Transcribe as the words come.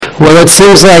Well, it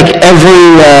seems like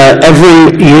every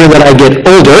year that I get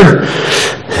older,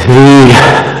 the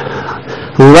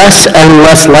less and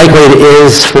less likely it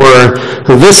is for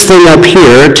this thing up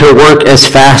here to work as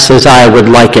fast as I would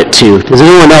like it to. Does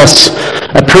anyone else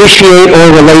appreciate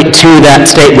or relate to that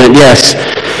statement? Yes.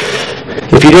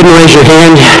 If you didn't raise your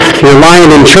hand, you're lying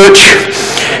in church.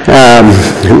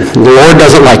 The Lord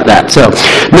doesn't like that. So,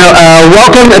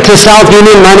 welcome to South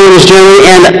Union. My name is Jeremy,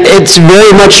 and it's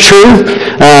very much true.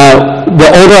 The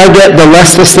older I get, the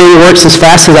less this thing works as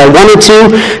fast as I wanted to,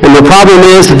 and the problem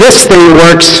is this thing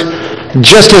works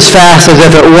just as fast as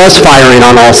if it was firing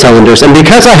on all cylinders. And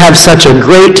because I have such a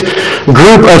great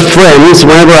group of friends,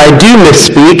 whenever I do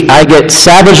misspeak, I get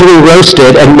savagely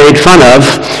roasted and made fun of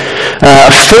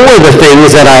for the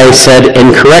things that I said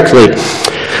incorrectly.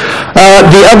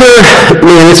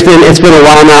 It's been a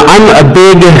while now. I'm a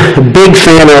big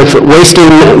fan of wasting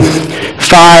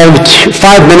 5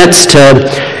 minutes to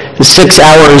 6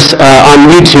 hours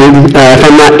on YouTube, if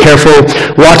I'm not careful,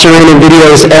 watching random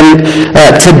videos. And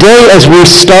today, as we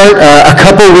start a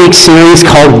couple-week series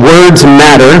called Words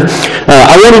Matter,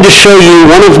 I wanted to show you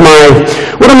one of my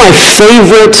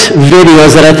favorite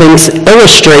videos that I think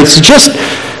illustrates just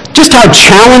how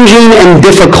challenging and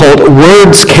difficult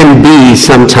words can be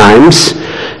sometimes.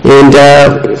 And,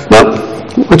 why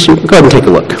don't you go ahead and take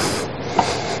a look.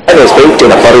 It is baked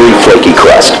in a buttery, flaky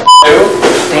crust.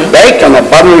 Baked on a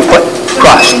buttery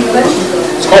crust.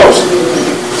 It's close.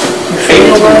 Baked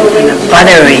on a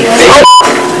buttery flavored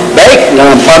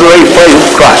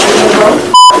crust.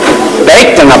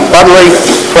 Baked on a buttery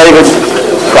flavored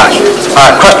crust.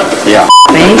 Crust. Yeah.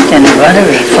 Baked in a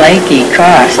buttery flaky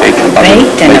crust.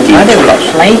 Baked in a buttery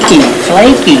flaky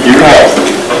crust.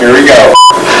 Here we go.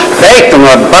 Baked on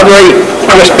a buttery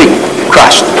crispy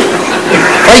crust.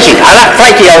 Flaky. I got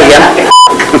flaky out again.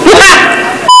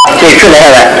 You should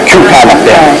have that coupon up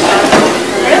there.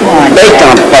 Baked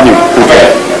on a buttery.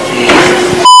 Okay.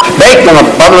 Baked on a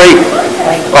buttery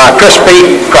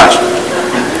crispy crust.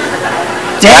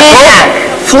 Dad!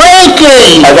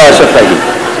 Flaky! I thought I said flaky.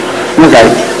 Okay.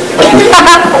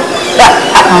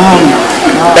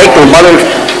 Baked on a buttery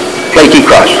flaky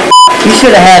crust. You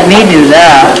should have had me do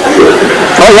that.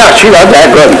 Oh yeah, she loved that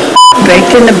good.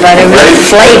 Baked in the buttery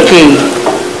flaky.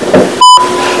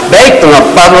 Baked on a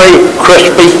buttery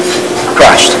crispy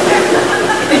crust.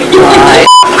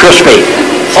 Crispy.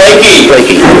 Flaky.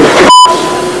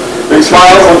 Big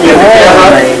smiles on the Oh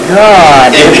my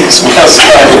God. Big smiles.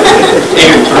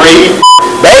 In 3.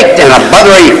 Baked in a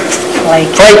buttery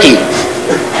flaky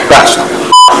crust.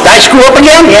 Did I screw up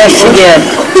again? Yes, you did.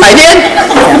 I did?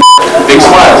 Big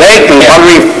smile. Baked in a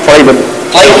buttery flavored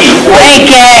flaky.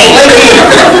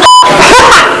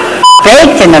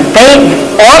 Baked in a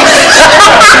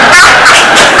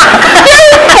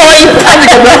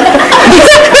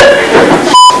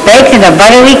baked in a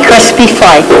buttery crispy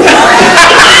flake.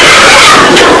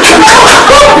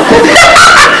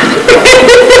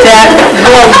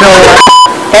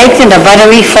 Baked in a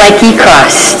buttery flaky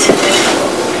crust.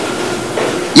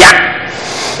 Yeah.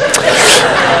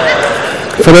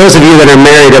 For those of you that are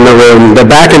married in the room, the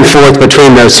back and forth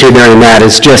between those two during that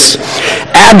is just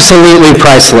absolutely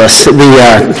priceless.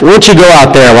 Why don't you go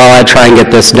out there while I try and get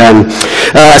this done?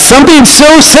 Something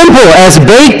so simple as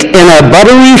baked in a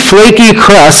buttery, flaky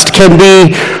crust can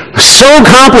be so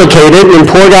complicated, and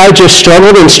poor guy just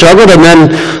struggled, and then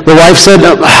the wife said,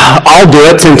 I'll do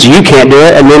it since you can't do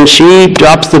it, and then she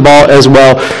drops the ball as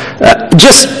well.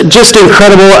 Just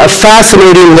incredible, a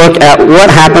fascinating look at what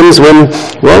happens when,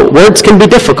 words can be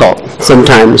difficult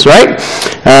sometimes, right?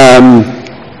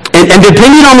 And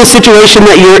depending on the situation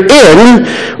that you're in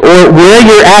or where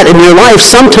you're at in your life,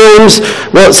 sometimes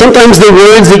the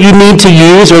words that you need to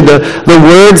use or the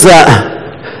words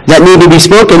that need to be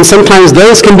spoken, sometimes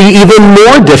those can be even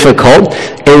more difficult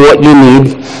in what you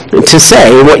need to say,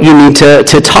 what you need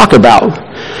to talk about.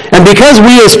 And because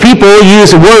we as people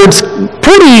use words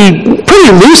pretty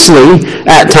loosely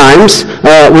at times,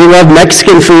 we love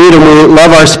Mexican food and we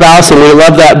love our spouse and we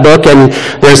love that book and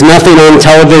there's nothing on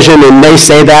television and they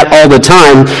say that all the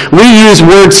time. We use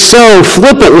words so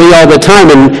flippantly all the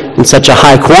time and in such a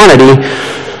high quantity.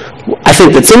 I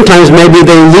think that sometimes maybe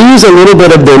they lose a little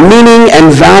bit of their meaning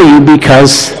and value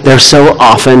because they're so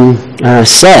often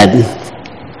said.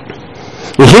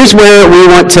 And here's where we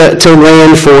want to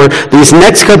land for these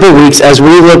next couple of weeks as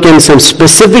we look in some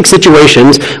specific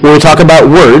situations when we talk about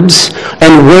words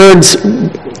and words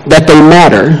that they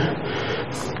matter.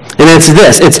 And it's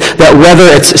this, it's that whether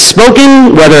it's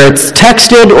spoken, whether it's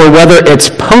texted, or whether it's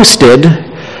posted,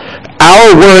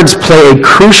 our words play a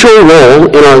crucial role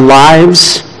in our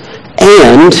lives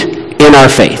and in our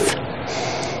faith.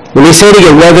 Let me say it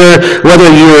again, whether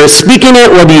you're speaking it,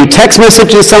 whether you text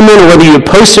message to someone, or whether you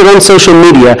post it on social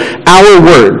media, our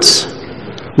words,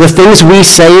 the things we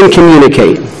say and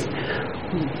communicate,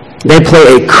 they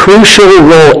play a crucial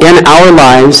role in our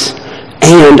lives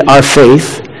and our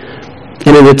faith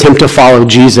in an attempt to follow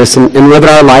Jesus and live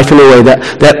our life in a way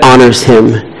that honors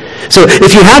him. So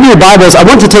if you have your Bibles, I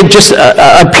want to take just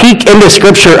a peek into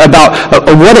Scripture about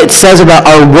what it says about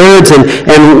our words and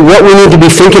what we need to be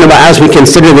thinking about as we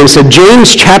consider them. So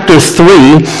James chapter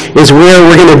 3 is where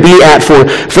we're going to be at for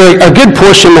a good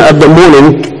portion of the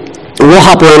morning. We'll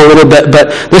hop around a little bit, but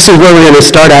this is where we're going to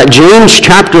start at. James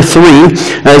chapter 3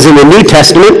 is in the New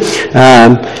Testament.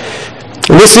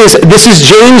 This is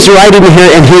James writing here,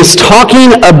 and he's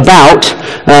talking about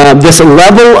this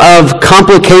level of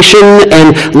complication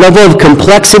and level of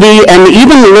complexity and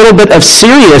even a little bit of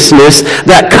seriousness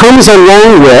that comes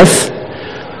along with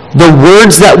the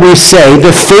words that we say,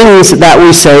 the things that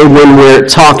we say when we're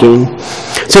talking.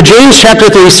 So James chapter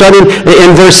 3, starting in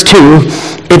verse 2,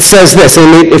 it says this,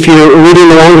 and if you're reading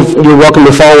along, you're welcome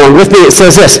to follow along with me. It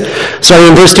says this,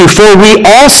 starting in verse 2, "For we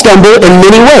all stumble in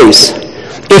many ways.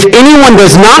 If anyone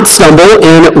does not stumble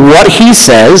in what he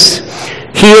says,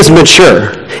 he is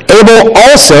mature, able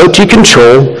also to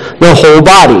control the whole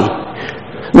body.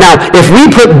 Now, if we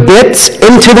put bits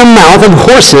into the mouth of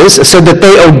horses so that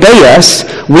they obey us,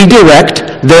 we direct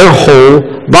their whole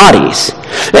bodies.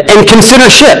 And consider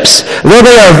ships. Though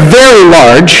they are very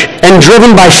large and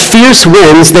driven by fierce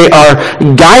winds, they are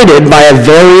guided by a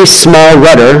very small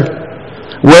rudder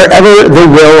wherever the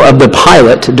will of the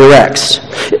pilot directs.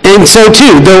 And so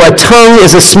too, though a tongue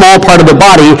is a small part of the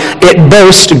body, it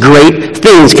boasts great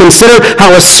things. Consider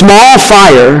how a small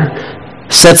fire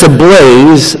sets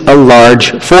ablaze a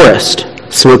large forest."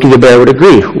 Smokey the Bear would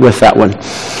agree with that one.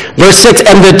 Verse 6,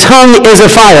 "And the tongue is a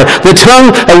fire. The tongue,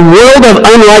 a world of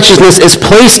unrighteousness, is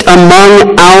placed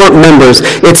among our members.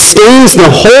 It stains the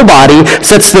whole body,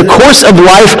 sets the course of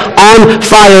life on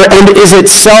fire, and is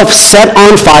itself set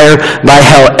on fire by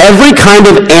hell. Every kind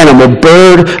of animal,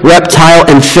 bird, reptile,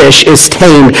 and fish is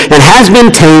tamed and has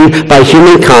been tamed by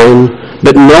humankind,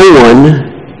 but no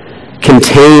one can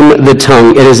tame the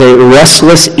tongue. It is a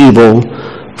restless evil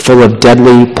full of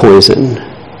deadly poison."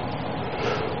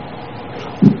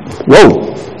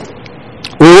 Whoa.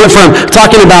 We went from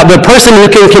talking about the person who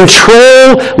can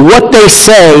control what they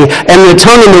say and the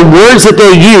tongue and the words that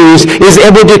they use is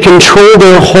able to control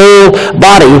their whole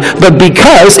body. But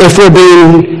because, if we're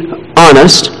being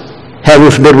honest,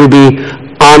 heaven forbid we be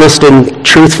honest and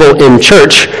truthful in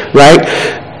church, right?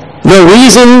 The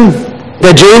reason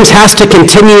that James has to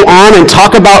continue on and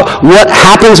talk about what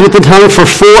happens with the tongue for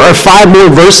 4 or 5 more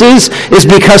verses is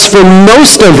because for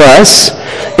most of us,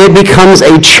 it becomes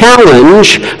a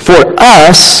challenge for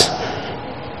us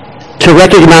to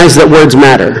recognize that words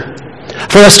matter.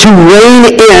 For us to rein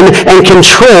in and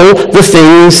control the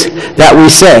things that we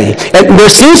say. And there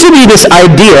seems to be this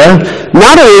idea,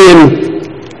 not only in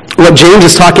what James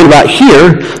is talking about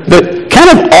here, but kind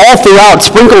of all throughout,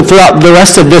 sprinkled throughout the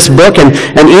rest of this book and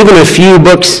even a few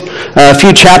books, a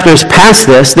few chapters past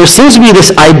this, there seems to be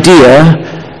this idea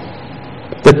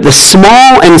that the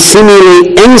small and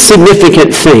seemingly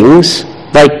insignificant things,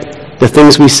 like the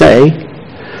things we say,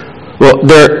 well,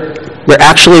 they're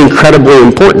actually incredibly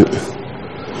important.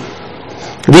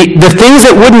 The things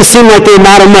that wouldn't seem like they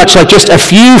matter much, like just a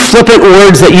few flippant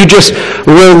words that you just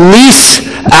release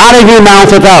out of your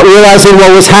mouth without realizing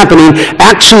what was happening,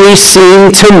 actually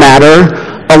seem to matter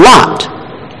a lot.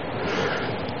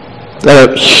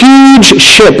 A huge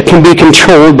ship can be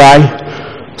controlled by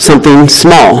something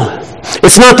small.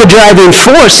 It's not the driving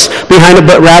force behind it,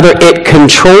 but rather it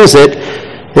controls it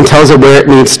and tells it where it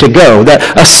needs to go. That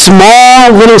a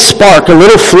small little spark, a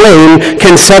little flame,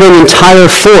 can set an entire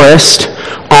forest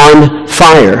on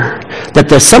fire. That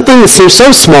there's something that seems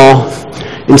so small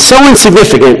and so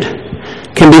insignificant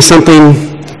can be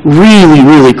something really,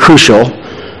 really crucial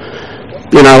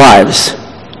in our lives.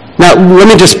 Now, let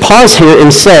me just pause here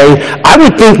and say, I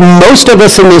would think most of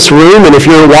us in this room, and if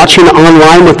you're watching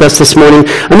online with us this morning,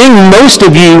 I think most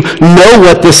of you know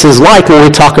what this is like when we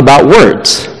talk about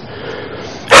words.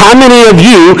 How many of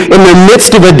you, in the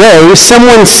midst of a day,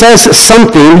 someone says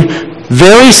something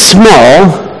very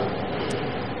small,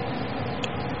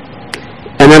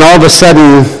 and then all of a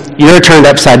sudden, you're turned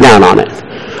upside down on it?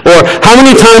 Or how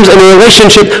many times in a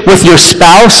relationship with your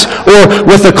spouse or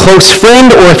with a close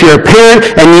friend or if you're a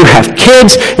parent and you have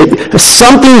kids,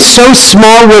 something so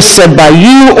small was said by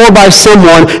you or by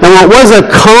someone, and what was a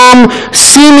calm,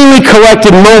 seemingly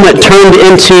collected moment turned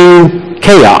into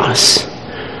chaos.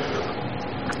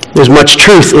 There's much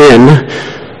truth in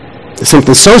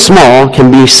something so small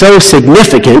can be so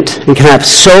significant and can have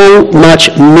so much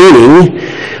meaning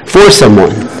for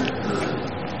someone.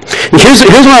 And here's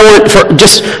what I want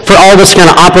for all of us to kind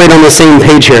of operate on the same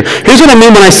page here. Here's what I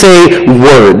mean when I say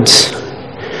words.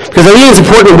 Because I think it's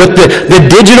important with the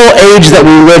digital age that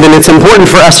we live in, it's important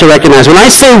for us to recognize. When I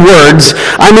say words,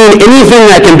 I mean anything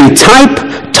that can be typed,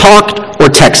 talked, or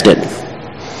texted.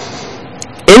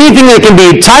 Anything that can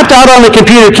be typed out on the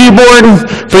computer keyboard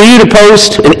for you to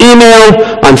post, an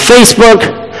email, on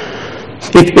Facebook.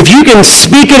 If you can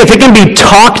speak it, if it can be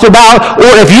talked about,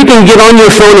 or if you can get on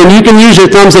your phone and you can use your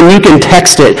thumbs and you can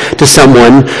text it to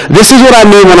someone, this is what I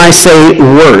mean when I say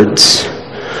words.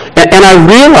 And I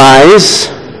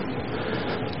realize,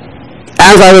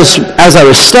 as I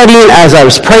was studying, as I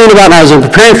was praying about, and as I was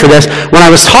preparing for this, when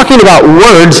I was talking about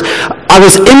words,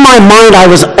 in my mind, I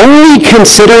was only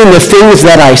considering the things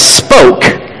that I spoke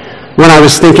when I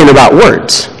was thinking about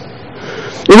words.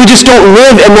 And we just don't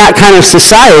live in that kind of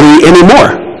society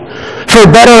anymore. For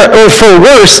better or for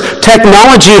worse,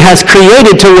 technology has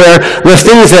created to where the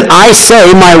things that I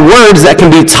say, my words that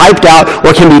can be typed out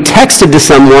or can be texted to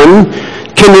someone,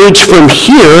 can reach from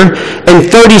here, and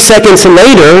 30 seconds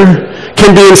later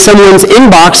can be in someone's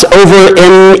inbox over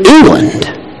in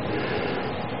England.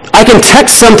 I can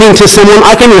text something to someone,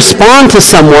 I can respond to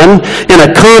someone in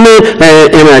a comment,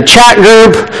 in a chat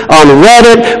group, on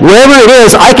Reddit, wherever it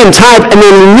is, I can type, and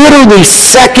then literally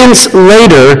seconds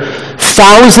later,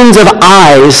 thousands of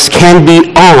eyes can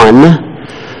be on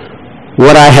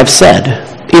what I have said,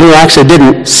 even though I actually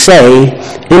didn't say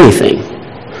anything.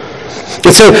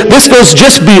 And so this goes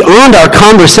just beyond our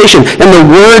conversation and the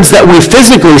words that we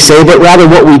physically say, but rather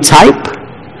what we type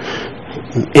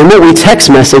and what we text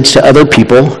message to other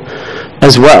people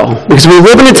as well. Because we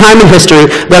live in a time in history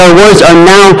that our words are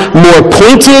now more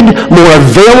pointed, more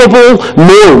available,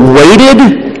 more weighted.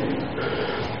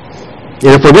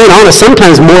 And if we're being honest,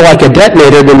 sometimes more like a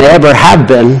detonator than they ever have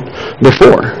been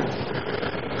before.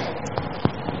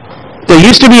 There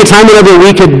used to be a time whenever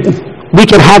we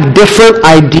could have different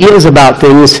ideas about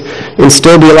things and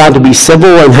still be allowed to be civil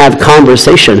and have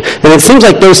conversation. And it seems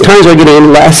like those times are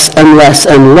getting less and less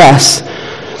and less.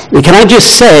 And can I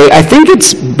just say, I think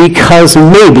it's because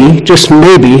maybe, just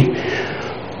maybe,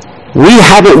 we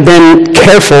haven't been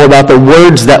careful about the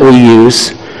words that we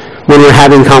use when we're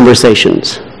having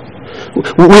conversations.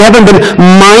 We haven't been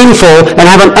mindful and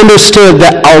haven't understood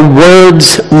that our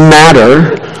words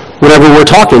matter whenever we're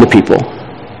talking to people.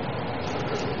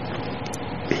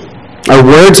 Our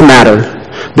words matter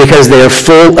because they are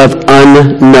full of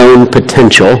unknown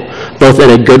potential, both in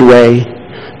a good way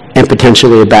and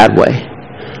potentially a bad way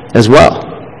as well.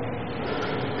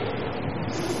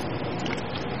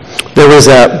 It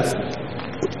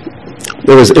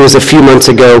was a few months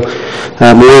ago.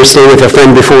 We were staying with a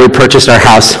friend before we purchased our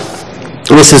house.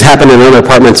 And this has happened in other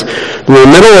apartments. In the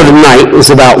middle of the night, it was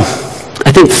about,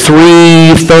 I think,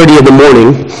 3:30 in the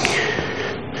morning,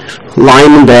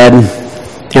 lying in bed,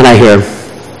 and I hear,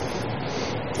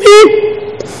 beep.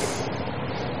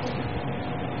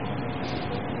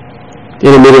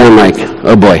 And immediately I'm like,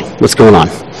 oh boy, what's going on?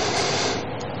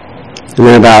 And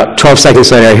then about 12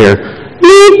 seconds later I hear,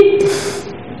 beep.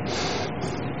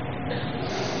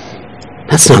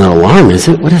 That's not an alarm, is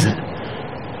it? What is it?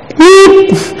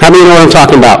 Beep. How many know what I'm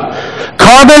talking about?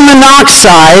 Carbon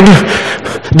monoxide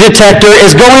detector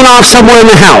is going off somewhere in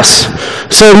the house.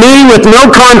 So me with no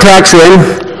contacts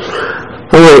in,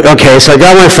 I'm like, okay, so I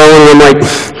got my phone and I'm like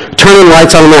turning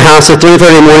lights on in the house at 3:30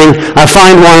 in the morning. I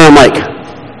find one and I'm like,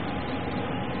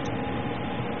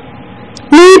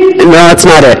 beep. No, that's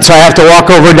not it. So I have to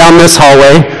walk over down this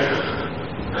hallway.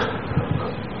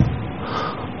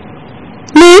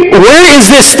 Where is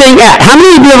this thing at? How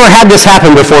many of you ever had this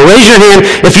happen before? Raise your hand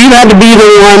if you had to be the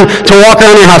one to walk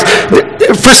around your house.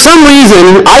 For some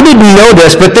reason, I didn't know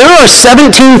this, but there are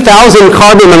 17,000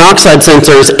 carbon monoxide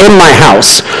sensors in my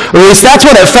house. Or at least that's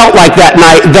what it felt like that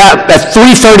night, at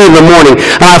 3:30 in the morning.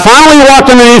 And I finally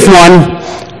walked underneath one,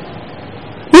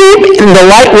 and the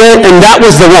light went, and that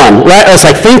was the one, right? I was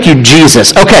like, thank you, Jesus.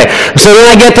 Okay, so then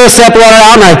I get this stepladder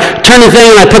out, and I turn the thing,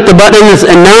 and I put the button in,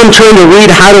 and now I'm trying to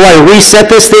read, how do I reset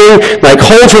this thing? Like,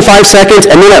 hold for 5 seconds,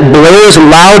 and then it blares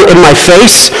loud in my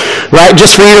face, right?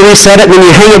 Just for you to reset it, and then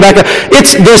you hang it back up.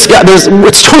 It's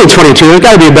 2022. There's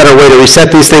got to be a better way to reset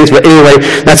these things, but anyway,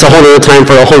 that's a whole other time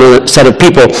for a whole other set of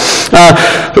people.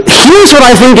 Here's what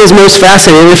I think is most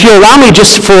fascinating. If you allow me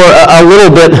just for a little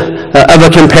bit of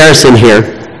a comparison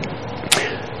here.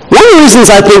 One of the reasons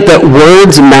I think that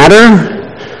words matter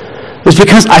is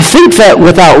because I think that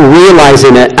without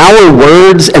realizing it, our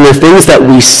words and the things that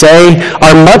we say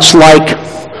are much like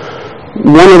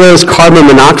one of those carbon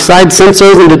monoxide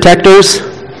sensors and detectors?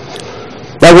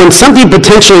 That when something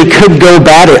potentially could go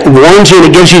bad, it warns you and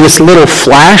it gives you this little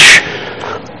flash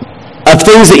of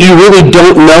things that you really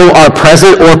don't know are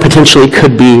present or potentially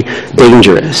could be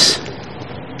dangerous.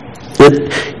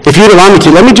 If you'd allow me to,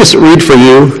 let me just read for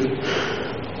you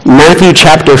Matthew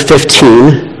chapter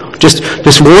 15. Just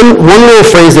one little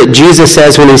phrase that Jesus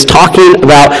says when he's talking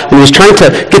about, when he's trying to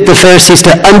get the Pharisees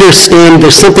to understand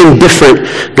there's something different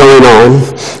going on.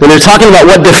 And they're talking about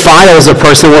what defiles a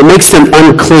person, what makes them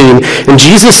unclean. And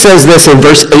Jesus says this in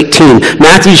verse 18.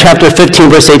 Matthew chapter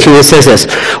 15, verse 18, it says this.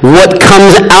 What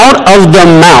comes out of the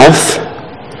mouth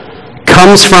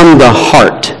comes from the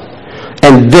heart,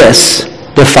 and this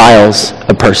defiles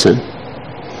a person.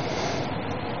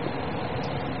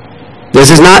 This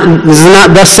is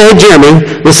not thus said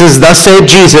Jeremy. This is thus said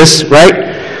Jesus,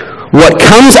 right? What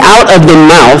comes out of the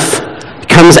mouth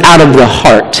comes out of the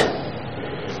heart.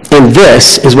 And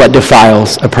this is what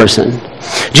defiles a person.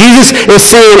 Jesus is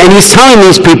saying, and he's telling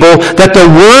these people, that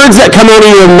the words that come out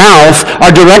of your mouth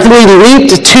are directly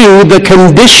linked to the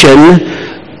condition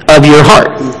of your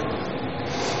heart.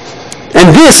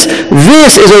 And this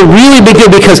is a really big deal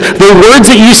because the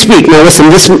words that you speak, now listen,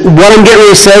 what I'm getting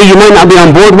ready to say, you might not be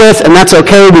on board with, and that's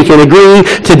okay. We can agree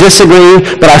to disagree,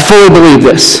 but I fully believe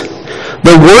this.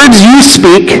 The words you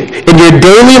speak in your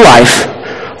daily life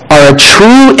are a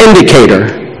true indicator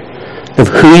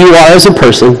of who you are as a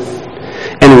person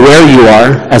and where you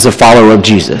are as a follower of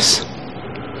Jesus.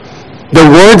 The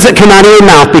words that come out of your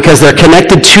mouth, because they're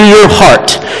connected to your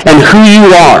heart and who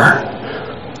you are,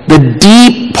 the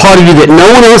deep part of you that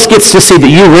no one else gets to see, that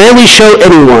you rarely show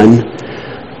anyone,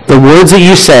 the words that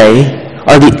you say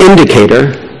are the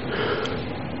indicator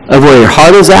of where your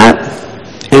heart is at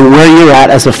and where you're at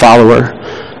as a follower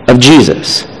of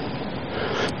Jesus.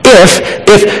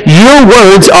 If your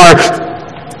words are,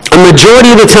 a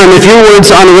majority of the time, if your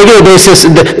words on a regular basis,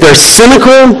 they're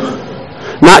cynical,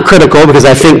 not critical, because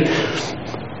I think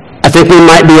we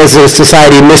might be, as a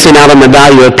society, missing out on the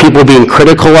value of people being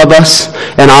critical of us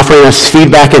and offering us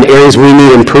feedback in areas we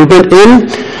need improvement in.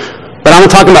 But I'm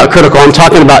not talking about critical. I'm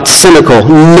talking about cynical,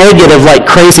 negative like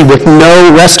crazy with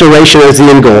no restoration as the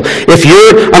end goal. If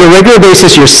you're, on a regular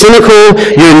basis, you're cynical,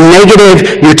 you're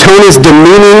negative, your tone is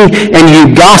demeaning, and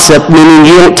you gossip, meaning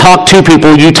you don't talk to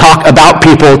people, you talk about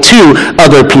people to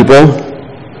other people,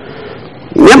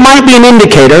 it might be an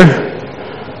indicator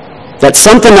that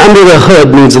something under the hood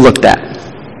needs looked at.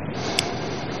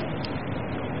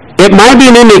 It might be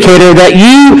an indicator that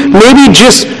you maybe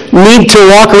just need to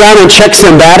walk around and check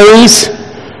some batteries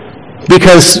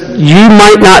because you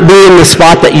might not be in the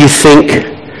spot that you think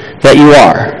that you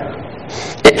are.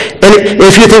 And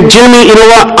if you think, Jeremy, you know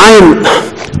what,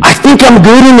 I think I'm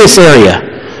good in this area.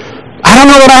 I don't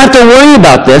know that I have to worry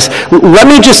about this. Let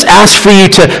me just ask for you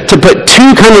to put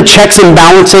two kind of checks and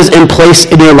balances in place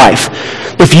in your life.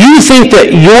 If you think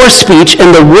that your speech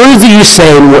and the words that you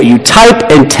say and what you type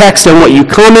and text and what you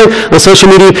comment on social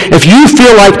media, if you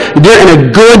feel like you're in a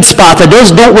good spot, that those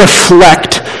don't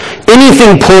reflect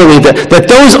anything poorly, that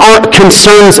those aren't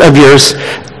concerns of yours,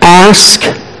 ask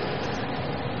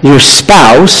your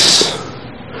spouse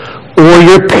or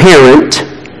your parent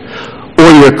or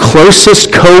your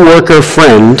closest co-worker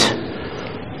friend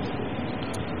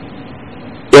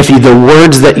if the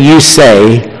words that you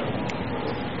say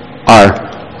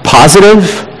are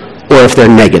positive or if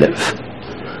they're negative.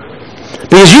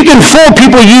 Because you can fool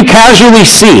people you casually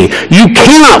see. You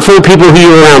cannot fool people who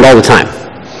you're around all the time.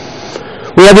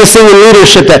 We have this thing in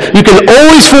leadership that you can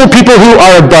always fool people who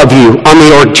are above you on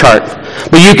the org chart.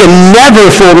 But you can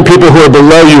never fool the people who are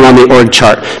below you on the org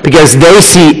chart because they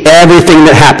see everything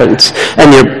that happens.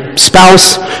 And your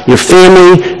spouse, your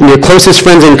family, and your closest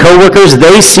friends and coworkers,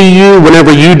 they see you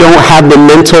whenever you don't have the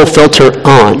mental filter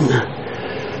on.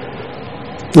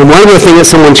 And one of the things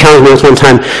that someone challenged me with one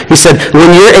time, he said,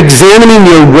 when you're examining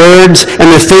your words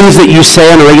and the things that you say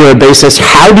on a regular basis,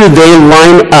 how do they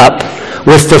line up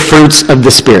with the fruits of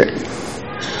the Spirit?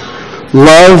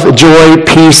 Love, joy,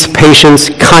 peace, patience,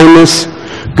 kindness,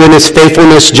 goodness,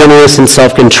 faithfulness, gentleness, and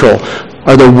self-control.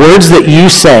 Are the words that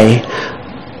you say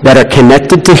that are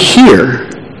connected to here,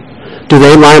 do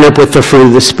they line up with the fruit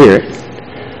of the Spirit?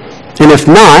 And if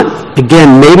not,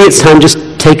 again, maybe it's time just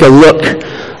take a look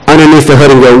underneath the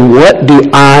hood and go, what do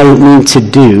I need to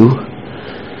do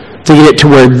to get it to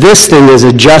where this thing is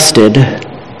adjusted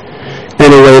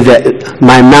in a way that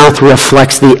my mouth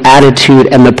reflects the attitude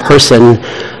and the person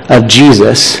of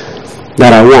Jesus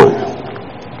that I want?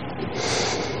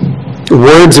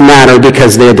 Words matter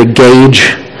because they're the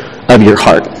gauge of your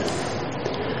heart.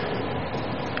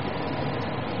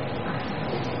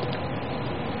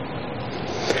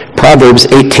 Proverbs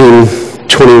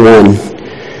 18:21.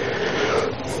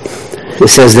 It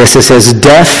says this, it says,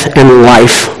 death and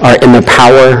life are in the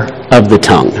power of the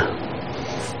tongue.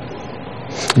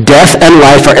 Death and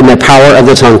life are in the power of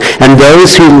the tongue, and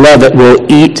those who love it will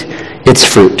eat its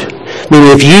fruit.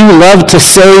 Meaning if you love to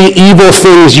say evil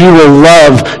things, you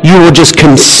will just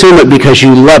consume it because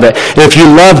you love it. And if you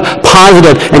love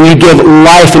positive and you give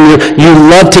life and you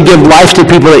love to give life to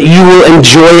people, that you will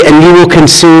enjoy and you will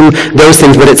consume those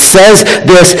things. But it says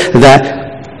this, that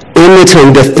in the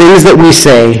tongue, the things that we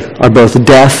say are both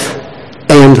death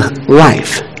and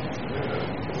life.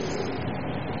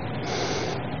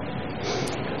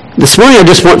 This morning I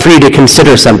just want for you to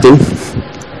consider something.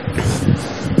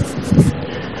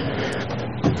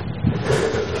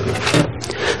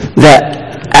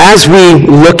 That as we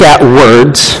look at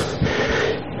words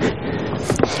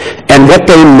and what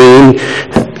they mean,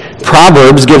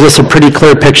 Proverbs gives us a pretty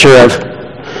clear picture of,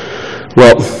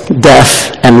 well,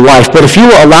 death and life. But if you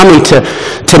will allow me to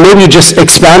maybe just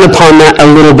expound upon that a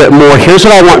little bit more, here's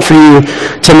what I want for you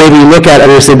to maybe look at and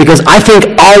understand, because I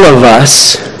think all of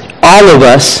us,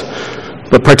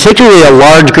 but particularly a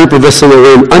large group of us in the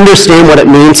room, understand what it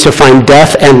means to find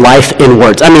death and life in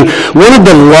words. I mean, one of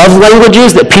the love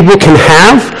languages that people can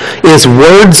have is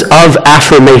words of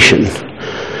affirmation.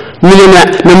 Meaning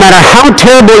that no matter how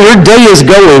terrible your day is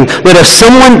going, that if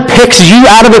someone picks you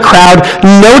out of a crowd,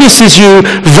 notices you,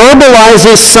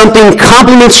 verbalizes something,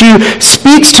 compliments you,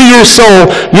 speaks to your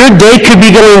soul, your day could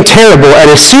be going terrible.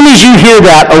 And as soon as you hear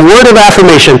that, a word of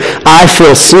affirmation, I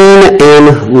feel seen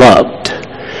and loved.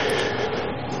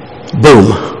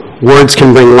 Boom. Words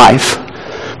can bring life.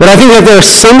 But I think that there are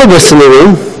some of us in the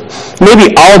room,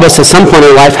 maybe all of us at some point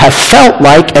in life, have felt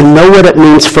like and know what it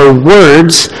means for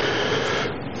words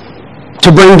to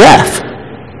bring death.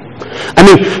 I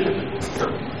mean,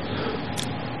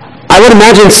 I would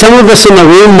imagine some of us in the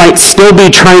room might still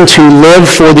be trying to live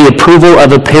for the approval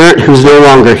of a parent who's no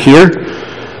longer here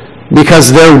because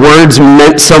their words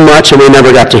meant so much and we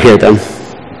never got to hear them.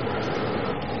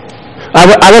 I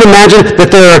would imagine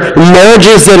that there are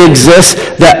marriages that exist,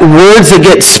 that words that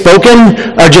get spoken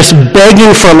are just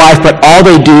begging for life, but all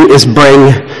they do is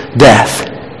bring death.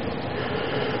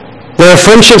 There are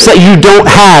friendships that you don't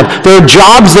have. There are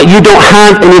jobs that you don't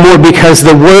have anymore because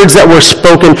the words that were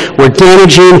spoken were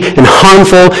damaging and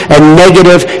harmful and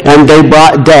negative, and they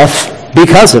brought death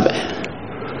because of it.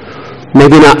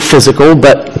 Maybe not physical,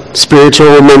 but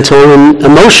spiritual, mental, and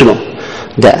emotional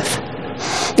death.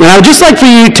 And I would just like for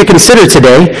you to consider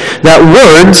today that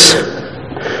words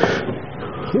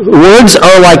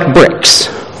are like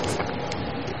bricks.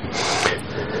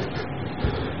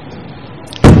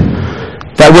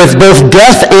 That with both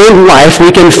death and life, we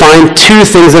can find two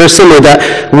things that are similar. That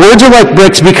words are like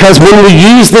bricks because when we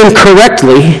use them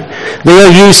correctly, they are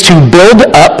used to build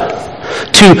up,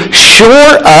 to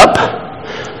shore up,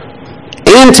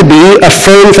 and to be a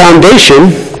firm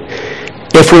foundation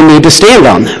if we need to stand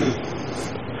on them.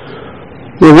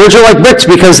 The words are like bricks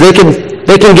because they can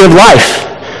give life.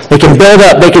 They can build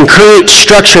up. They can create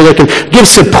structure. They can give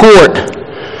support.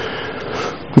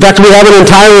 In fact, we have an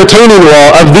entire retaining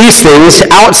wall of these things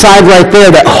outside right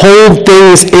there that hold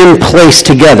things in place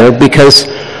together because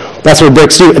that's what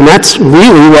bricks do. And that's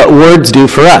really what words do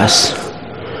for us.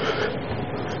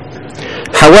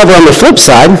 However, on the flip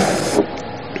side,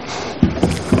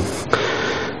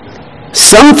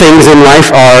 some things in life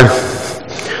are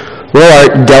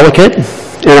delicate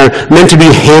and are meant to be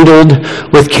handled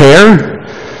with care.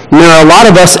 And there are a lot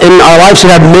of us in our lives who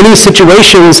have many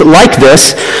situations like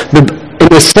this, but in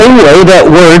the same way that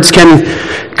words can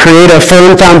create a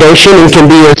firm foundation and can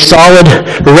be a solid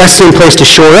resting place to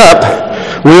shore up,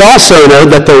 we also know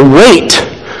that the weight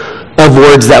of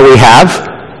words that we have,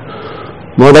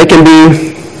 well, they can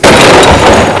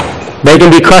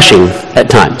be crushing at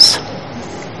times.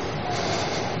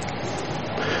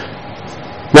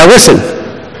 Now listen,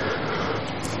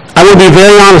 I will be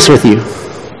very honest with you.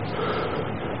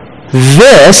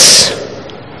 This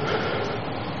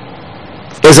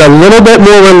is a little bit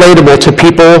more relatable to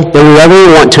people than we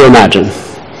ever want to imagine.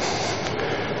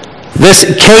 This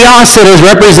chaos that is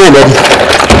represented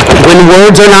when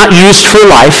words are not used for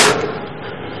life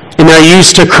and they're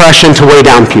used to crush and to weigh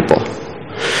down people.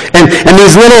 And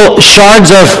these little shards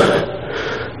of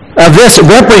this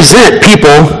represent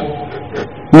people,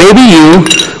 maybe you,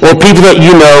 or people that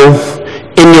you know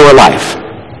in your life.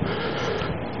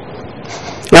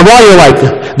 Now while you're like,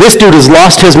 this dude has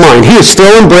lost his mind, he is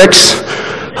throwing bricks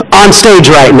on stage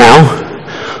right now,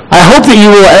 I hope that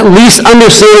you will at least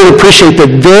understand and appreciate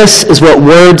that this is what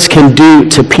words can do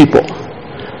to people.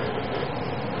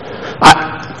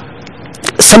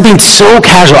 something so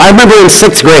casual. I remember in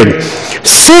 6th grade.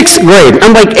 6th grade.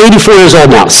 I'm like 84 years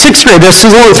old now. 6th grade. This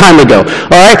was a long time ago.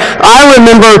 All right? I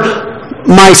remember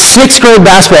my 6th grade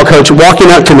basketball coach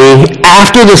walking up to me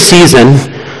after the season.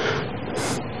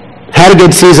 Had a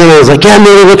good season. I was like, yeah, I'm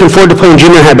really looking forward to playing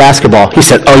junior high basketball. He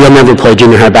said, oh, you'll never play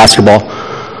junior high basketball.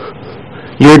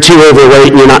 You're too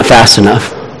overweight and you're not fast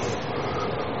enough.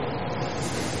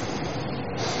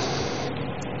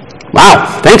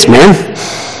 Wow, thanks, man.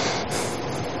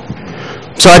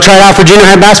 So I tried out for junior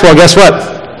high basketball. Guess what?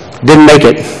 Didn't make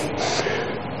it.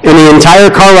 In the entire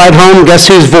car ride home, guess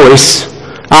whose voice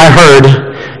I heard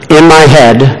in my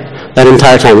head that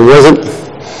entire time? It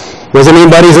wasn't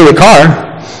anybody's in the car.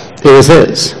 It was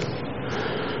his.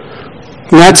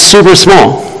 And that's super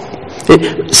small.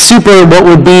 Super what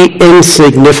would be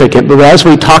insignificant. But as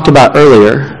we talked about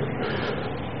earlier,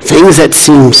 things that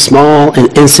seem small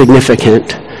and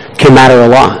insignificant can matter a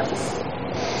lot.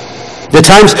 The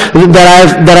times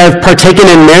that I've partaken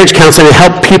in marriage counseling and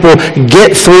helped people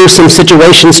get through some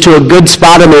situations to a good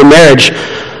spot in their marriage,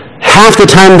 half the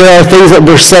time there are things that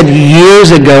were said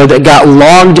years ago that got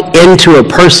logged into a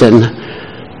person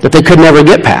that they could never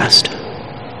get past.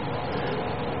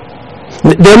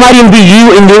 There might even be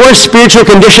you in your spiritual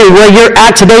condition where you're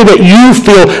at today that you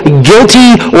feel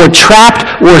guilty or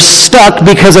trapped or stuck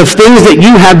because of things that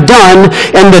you have done,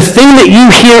 and the thing that you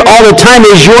hear all the time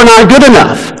is you're not good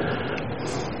enough.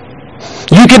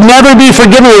 You could never be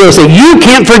forgiven of those things. You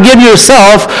can't forgive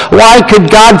yourself. Why could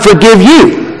God forgive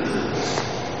you?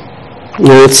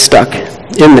 It's stuck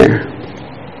in there.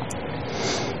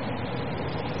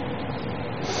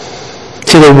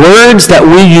 See, the words that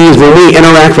we use when we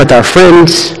interact with our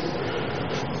friends,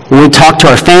 when we talk to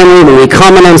our family, when we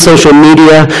comment on social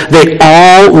media, they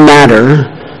all matter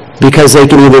because they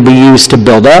can either be used to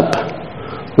build up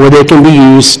or they can be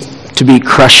used to be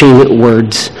crushing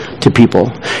words to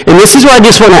people. And this is where I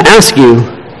just want to ask you,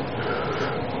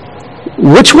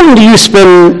 which one do you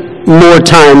spend more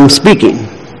time speaking?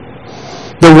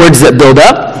 The words that build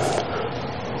up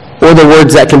or the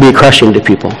words that can be crushing to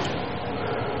people?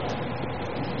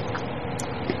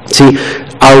 See,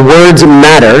 our words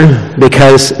matter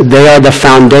because they are the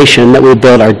foundation that we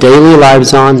build our daily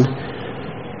lives on,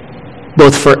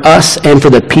 both for us and for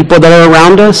the people that are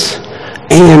around us,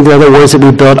 and they're the ones that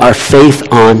we build our faith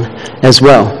on as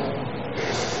well.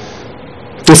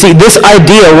 You see, this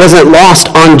idea wasn't lost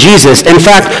on Jesus. In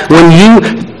fact, when you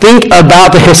think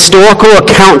about the historical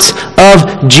accounts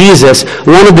of Jesus,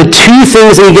 one of the two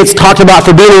things that he gets talked about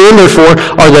for being remembered for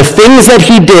are the things that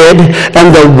he did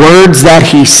and the words that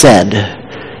he said.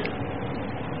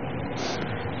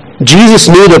 Jesus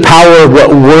knew the power of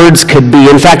what words could be.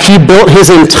 In fact, he built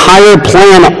his entire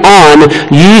plan on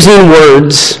using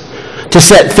words to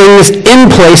set things in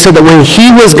place so that when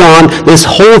he was gone, this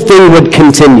whole thing would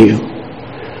continue.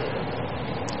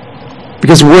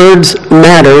 Because words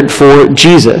mattered for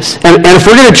Jesus. And if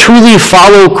we're going to truly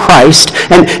follow Christ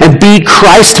and be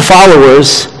Christ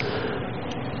followers,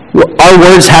 our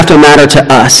words have to matter to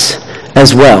us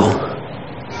as well.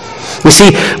 You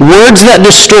see, words that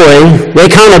destroy, they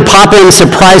kind of pop in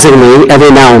surprisingly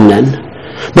every now and then.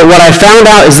 But what I found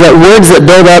out is that words that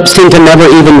build up seem to never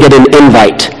even get an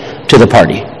invite to the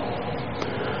party.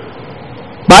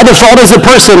 By default as a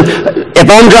person, if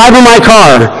I'm driving my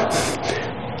car,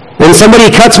 and somebody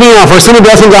cuts me off, or somebody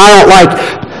does something I don't like,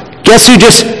 guess who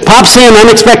just pops in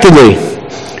unexpectedly?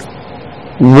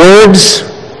 Words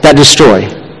that destroy.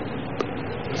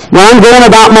 When I'm going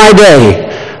about my day,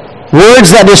 words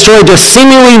that destroy just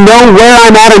seemingly know where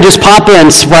I'm at and just pop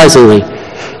in surprisingly.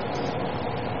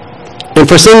 And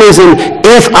for some reason,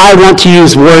 if I want to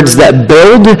use words that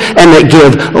build and that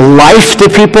give life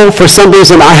to people, for some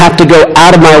reason I have to go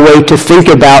out of my way to think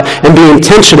about and be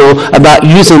intentional about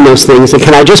using those things. And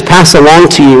can I just pass along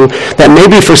to you that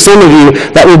maybe for some of you,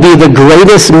 that would be the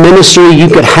greatest ministry you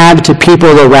could have to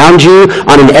people around you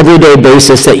on an everyday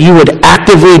basis, that you would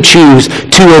actively choose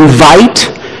to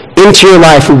invite into your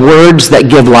life words that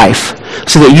give life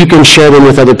so that you can share them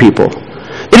with other people.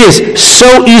 It is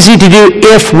so easy to do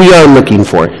if we are looking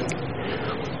for it.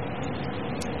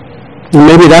 And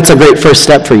maybe that's a great first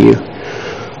step for you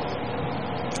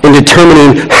in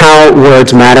determining how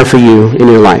words matter for you in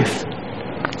your life.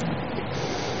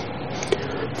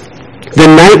 The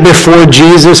night before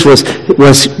Jesus was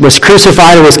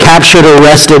crucified and was captured or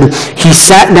arrested, he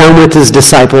sat down with his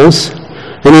disciples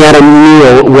and he had a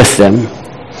meal with them.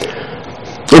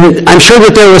 And I'm sure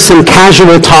that there was some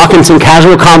casual talk and some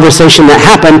casual conversation that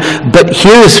happened, but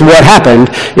here's what happened,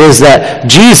 is that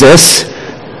Jesus,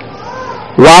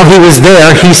 while he was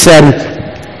there, he said,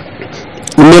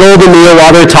 in the middle of the meal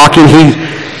while they're talking, he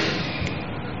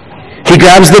He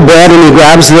grabs the bread and he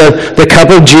grabs the cup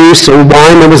of juice or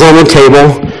wine that was on the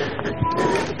table.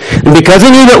 And because he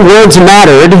knew that words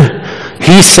mattered,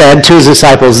 he said to his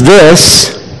disciples,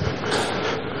 This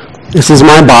is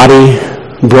my body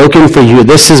broken for you.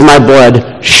 This is my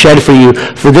blood shed for you.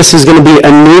 For this is going to be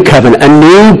a new covenant, a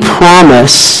new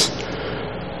promise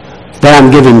that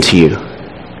I'm giving to you.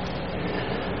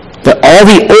 That all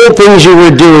the old things you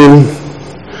were doing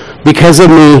because of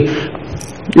me,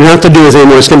 you don't have to do this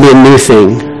anymore. It's going to be a new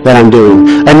thing that I'm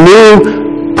doing. A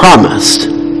new promise.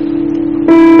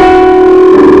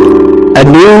 A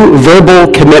new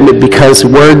verbal commitment because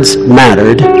words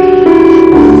mattered.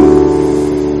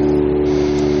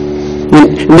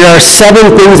 There are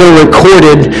 7 things that are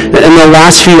recorded in the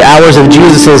last few hours of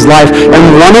Jesus' life,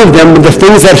 and one of them, the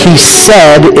things that he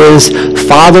said is,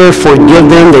 Father, forgive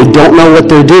them, they don't know what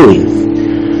they're doing.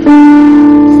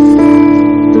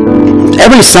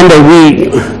 Every Sunday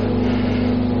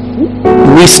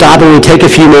we stop and we take a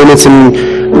few moments and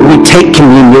we take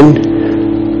communion.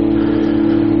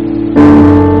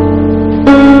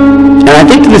 And I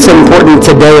think it's important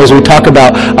today as we talk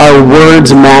about our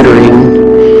words mattering,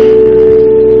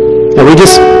 that we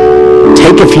just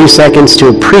take a few seconds to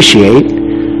appreciate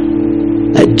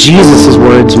that Jesus'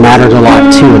 words mattered a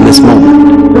lot too in this moment.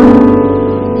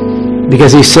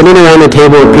 Because he's sitting around the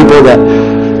table with people that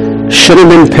should have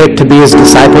been picked to be his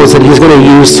disciples that he's going to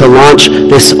use to launch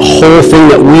this whole thing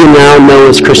that we now know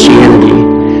as Christianity.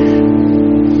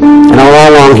 And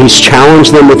all along he's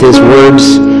challenged them with his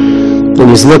words, and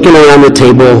he's looking around the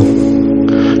table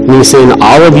and he's saying,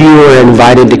 all of you are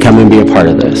invited to come and be a part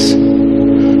of this.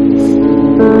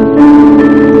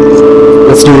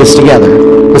 Let's do this together.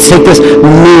 Let's take this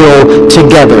meal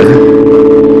together.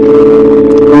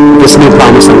 This new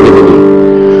promise I'm giving you.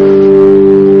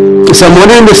 So I'm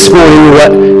wondering this morning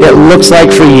what it looks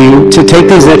like for you to take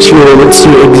these next few minutes to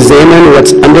examine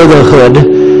what's under the hood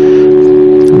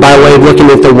by way of looking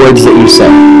at the words that you say.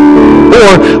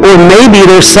 Or maybe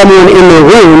there's someone in the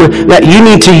room that you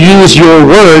need to use your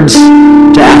words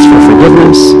to ask for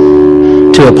forgiveness,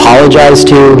 to apologize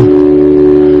to.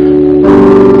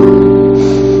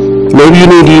 Maybe you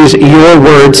need to use your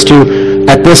words to,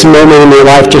 at this moment in your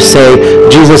life, just say,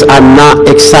 Jesus, I'm not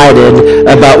excited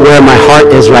about where my heart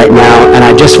is right now, and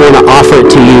I just want to offer it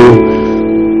to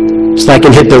you so I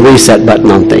can hit the reset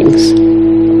button on things.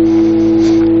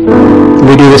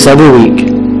 We do this every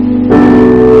week.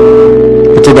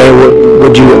 But today,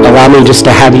 would you allow me just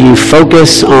to have you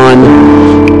focus on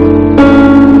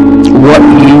what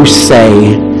you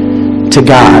say to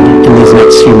God in these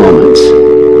next few moments?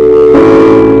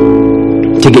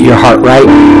 To get your heart right.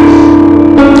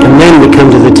 And then we come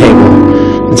to the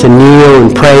table and to kneel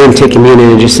and pray and take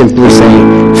communion and just simply say,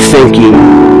 thank you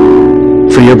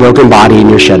for your broken body and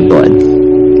your shed blood.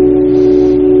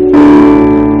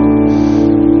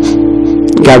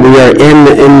 God, we are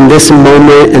in this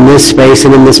moment, in this space,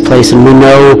 and in this place, and we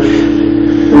know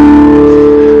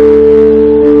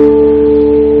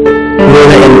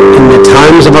that in the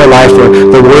times of our life where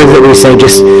the words that we say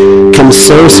just come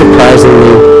so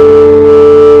surprisingly,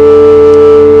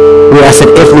 we ask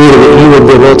that if needed, that you would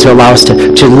be able to allow us to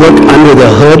look under the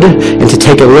hood and to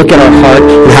take a look at our heart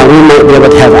and how we might be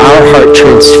able to have our heart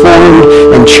transformed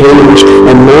and changed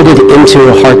and molded into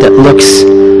a heart that looks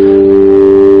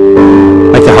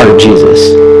like the heart of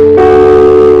Jesus.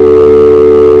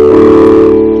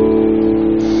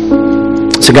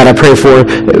 So God, I pray for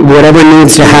whatever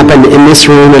needs to happen in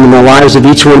this room and in the lives of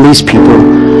each one of these people,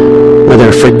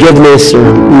 whether forgiveness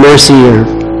or mercy or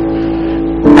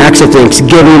acts of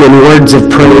thanksgiving and words of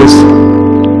praise.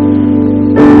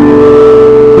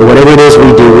 Or whatever it is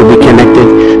we do will be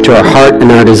connected to our heart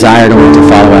and our desire to want to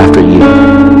follow after you.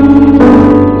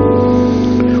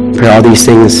 We pray all these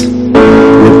things in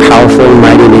the powerful and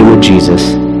mighty name of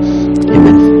Jesus.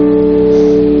 Amen.